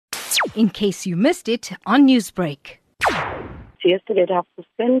in case you missed it on Newsbreak. Yesterday at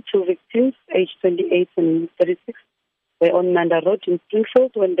 10:30, 2 victims, aged 28 and 36, were on Nanda Road in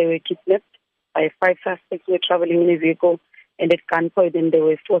Springfield when they were kidnapped by 5 suspects who were traveling in a vehicle, and at gunpoint, and they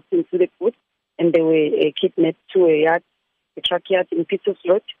were forced into the boot, and they were kidnapped to a truck yard in Peters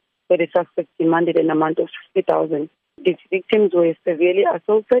Road, where the suspects demanded an amount of 50,000. These victims were severely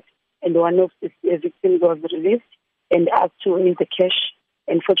assaulted, and one of the victims was released and asked to release the cash.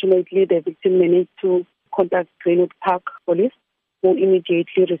 Unfortunately, the victim managed to contact Greenwood Park police, who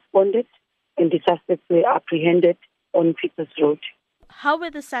immediately responded, and the suspects were apprehended on Peters Road. How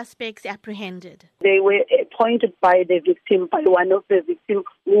were the suspects apprehended? They were appointed by the victim, by one of the victims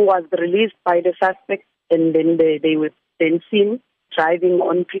who was released by the suspects, and then they were then seen driving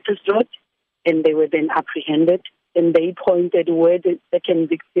on Peters Road, and they were then apprehended, and they pointed where the second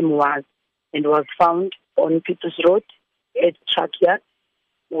victim was, and was found on Peters Road at Truckyard,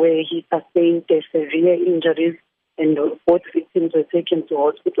 where he sustained severe injuries, and both victims were taken to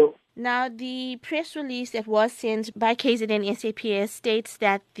hospital. Now, the press release that was sent by KZN SAPS states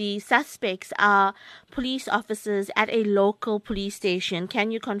that the suspects are police officers at a local police station.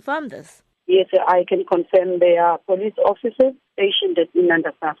 Can you confirm this? Yes, I can confirm they are police officers stationed at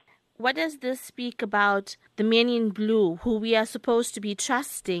Inanda Police. What does this speak about the men in blue who we are supposed to be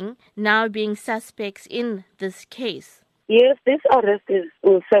trusting now being suspects in this case? Yes, this arrest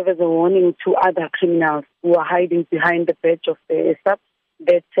will serve as a warning to other criminals who are hiding behind the badge of the SAP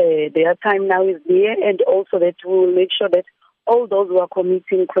that their time now is near, and also that we will make sure that all those who are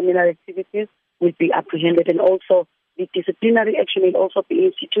committing criminal activities will be apprehended, and also the disciplinary action will also be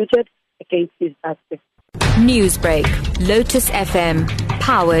instituted against these suspects. Newsbreak, Lotus FM,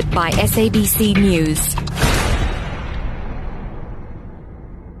 powered by SABC News.